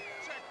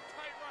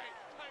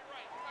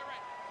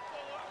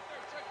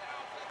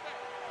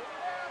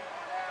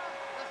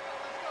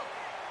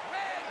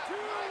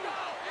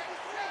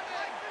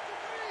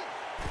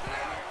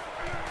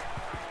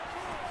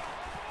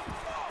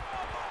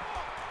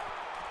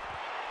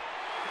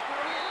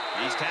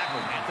 He's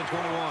tackled at the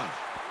 21.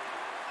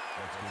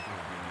 That's good for a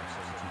gain of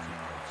 17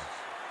 yards.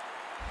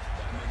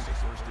 That makes it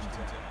 1st and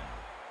 10.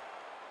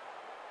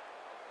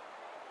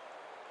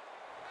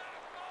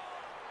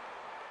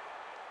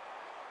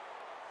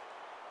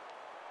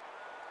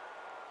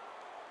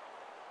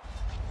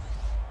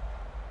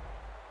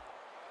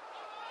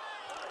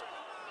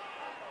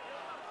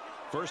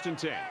 First and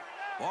 10.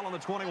 Ball on the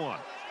 21.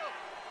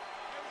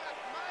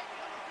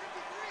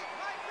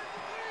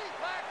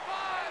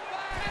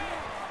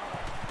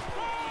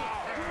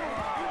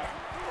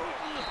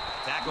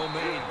 Tackle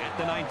made at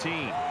the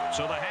 19.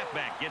 So the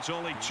halfback gets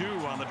only 2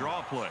 on the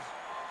draw play.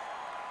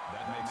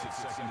 That makes it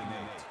 2nd and 8.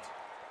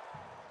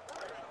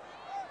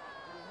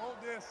 Hold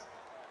this.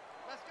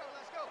 Let's go.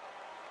 Here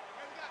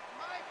we got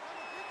Mike,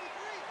 number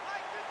 53.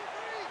 Mike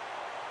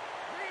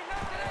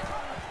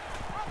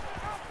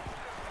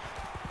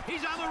 53.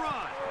 He's on the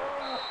run.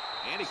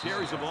 And he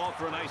carries the ball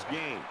for a nice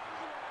gain.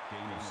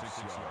 Gain of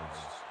 6 yards.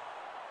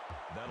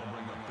 That'll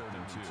bring up 3rd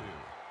and 2.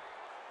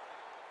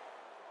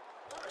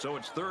 So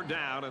it's third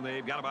down, and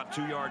they've got about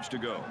 2 yards to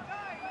go.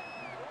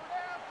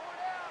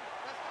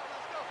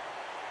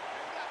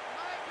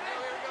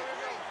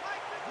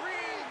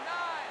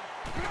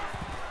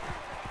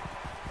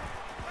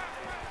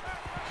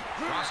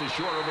 Crosses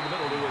short over the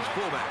middle to his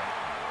fullback.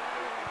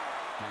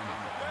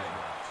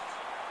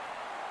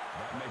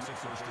 That makes it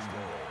first and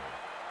goal.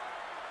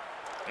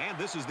 And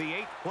this is the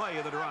 8th play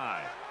of the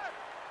drive.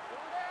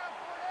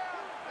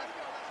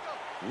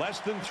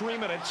 Less than 3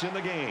 minutes in the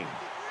game.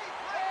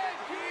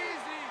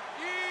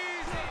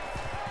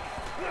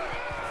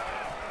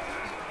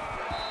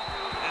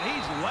 And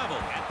he's level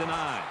at the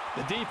 9.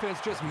 The defense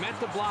just met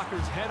the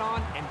blockers head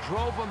on and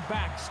drove them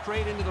back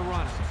straight into the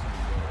runner.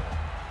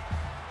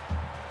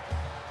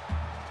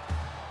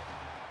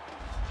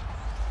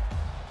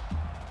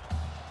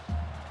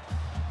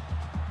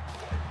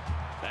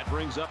 That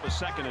brings up a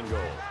 2nd and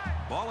goal.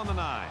 Ball on the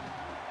 9.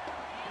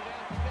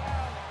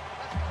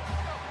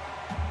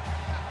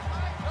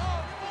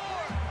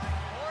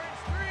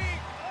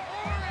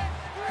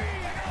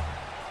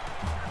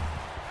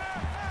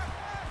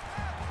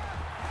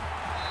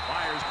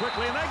 Fires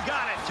quickly, and they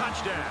got it.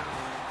 Touchdown.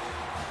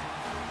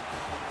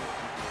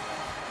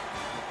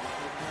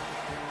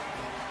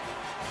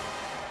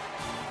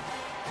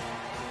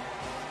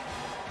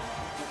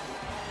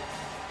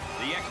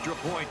 The extra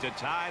point to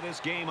tie this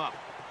game up.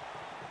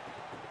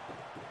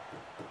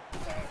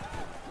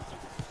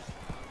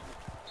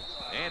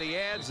 And he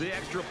adds the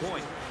extra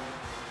point.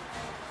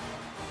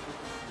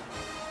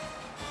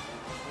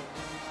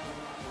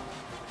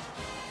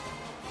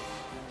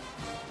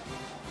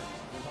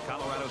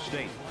 Colorado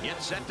State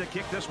gets set to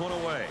kick this one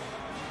away.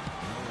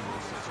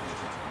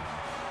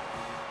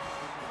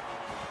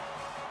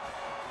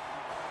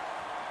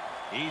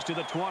 He's to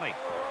the 20.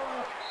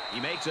 He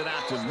makes it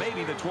out to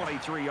maybe the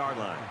 23-yard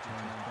line.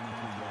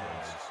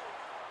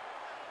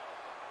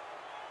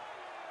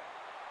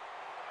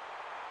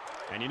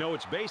 And you know,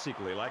 it's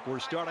basically like we're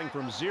starting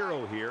from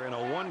 0 here in a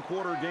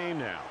 1-quarter game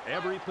now.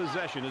 Every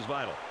possession is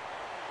vital.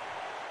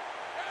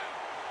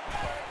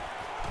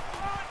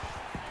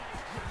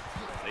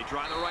 They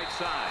try the right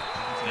side.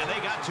 And they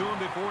got to him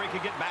before he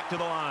could get back to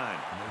the line.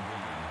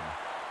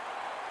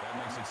 That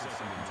makes it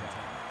 2nd and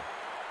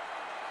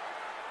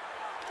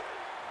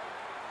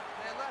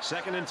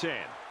 10. 2nd and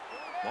 10.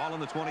 Ball on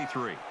the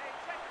 23.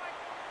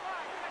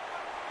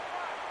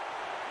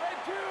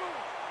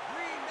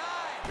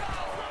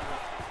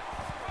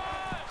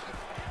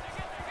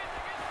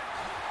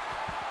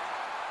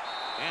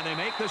 And they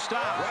make the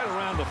stop right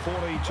around the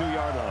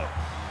 42-yard line.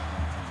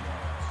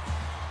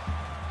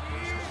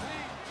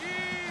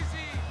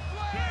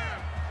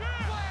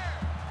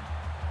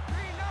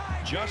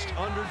 Just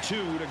under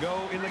 2 to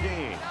go in the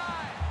game.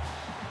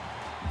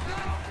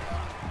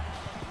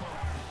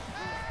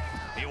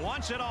 He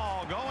wants it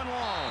all going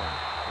long.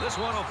 This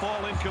one will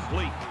fall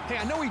incomplete. Hey,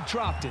 I know he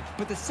dropped it,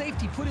 but the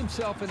safety put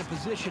himself in a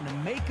position to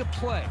make a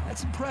play.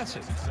 That's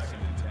impressive.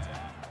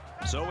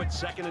 So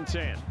it's 2nd and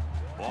 10.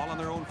 Ball on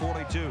their own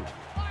 42.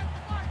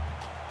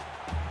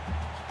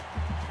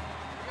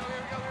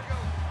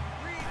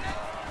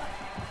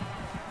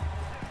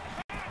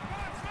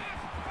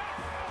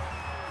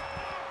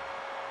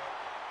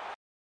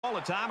 All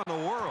the time in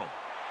the world.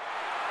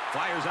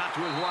 Fires out to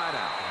his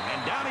wideout.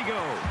 And down he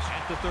goes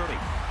at the 30.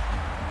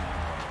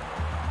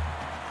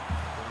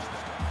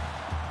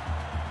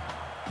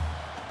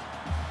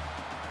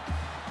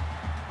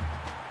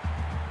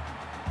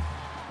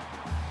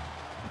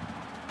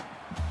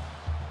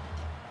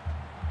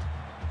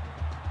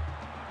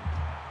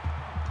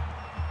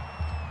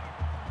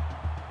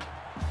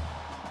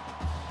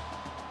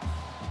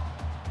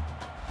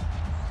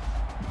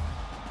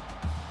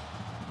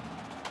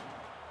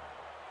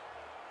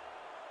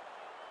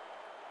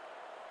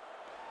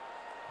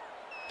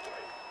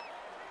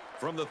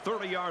 From the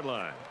 30-yard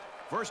line.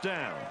 First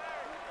down.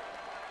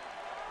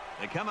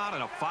 They come out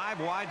in a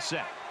 5-wide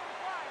set.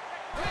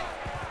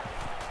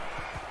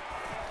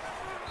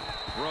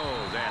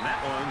 Throws, and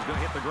that one's going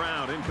to hit the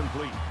ground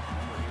incomplete.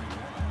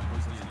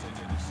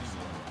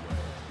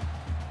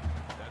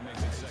 That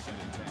makes it 2nd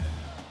and 10.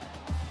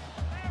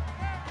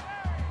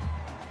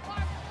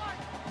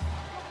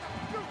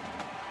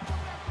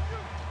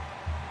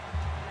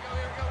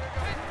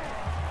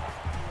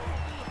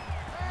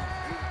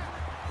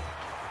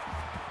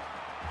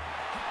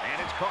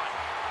 Caught.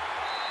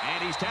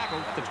 And he's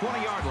tackled at the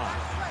 20-yard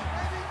line.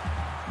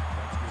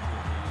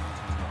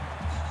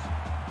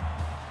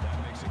 That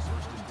makes it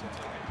 1st and 10.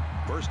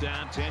 First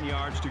down, 10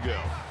 yards to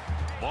go.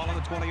 Ball on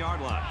the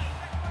 20-yard line.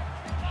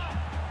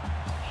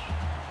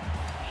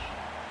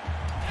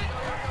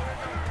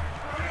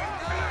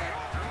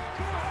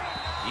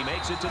 He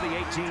makes it to the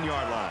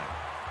 18-yard line.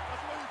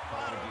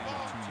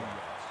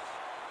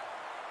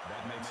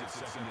 That makes it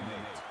 2nd and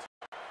 8.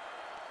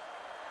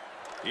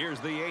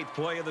 Here's the 8th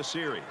play of the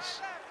series.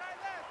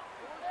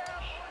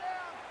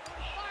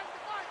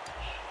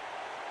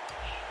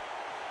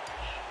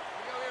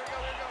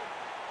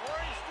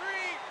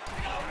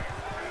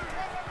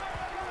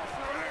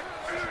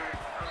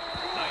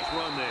 Nice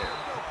run there.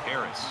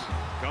 Harris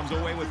comes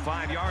away with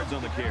 5 yards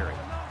on the carry.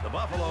 The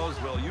Buffaloes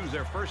will use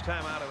their first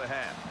time out of the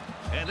half.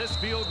 And this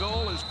field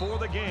goal is for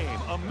the game.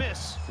 A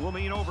miss will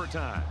mean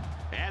overtime.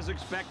 As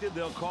expected,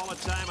 they'll call a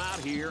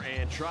timeout here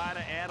and try to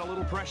add a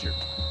little pressure.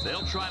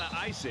 They'll try to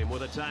ice him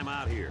with a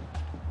timeout here.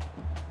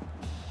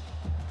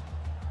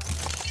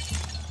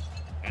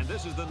 And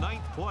this is the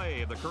 9th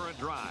play of the current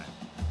drive.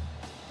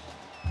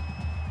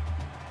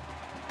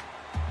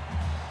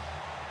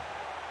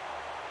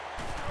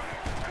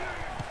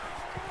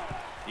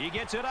 He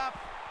gets it up.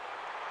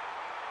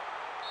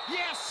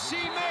 Yes, he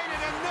made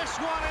it, and this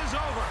one is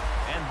over.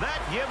 And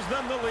that gives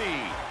them the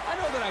lead. I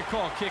know that I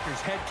call kickers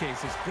head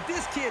cases, but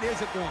this kid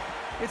isn't one.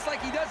 It's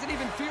like he doesn't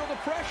even feel the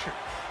pressure.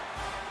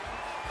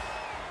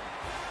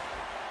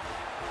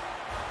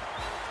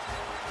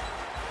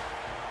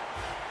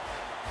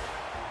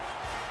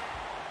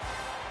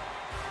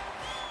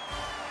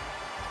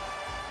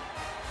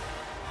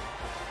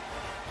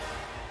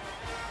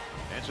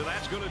 And so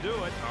that's going to do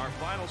it. Our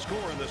final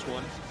score in this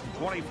one,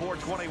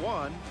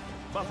 24-21,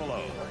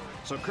 Buffalo.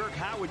 So, Kirk,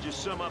 how would you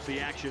sum up the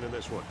action in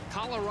this one?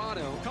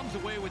 Colorado comes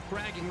away with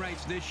bragging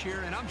rights this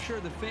year, and I'm sure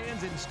the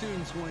fans and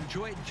students will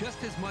enjoy it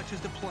just as much as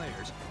the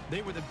players.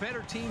 They were the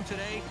better team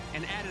today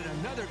and added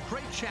another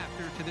great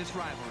chapter to this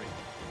rivalry.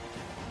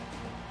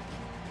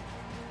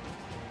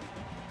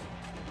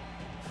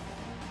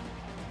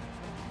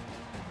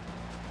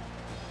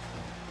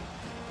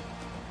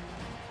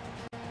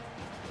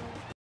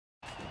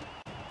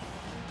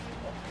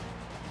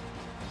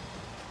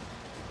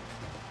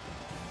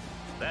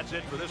 That's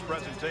it for this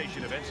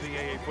presentation of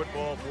NCAA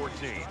Football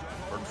 14.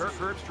 For Kirk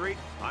Herbstreit,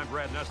 I'm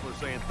Brad Nessler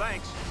saying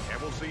thanks, and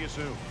we'll see you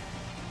soon.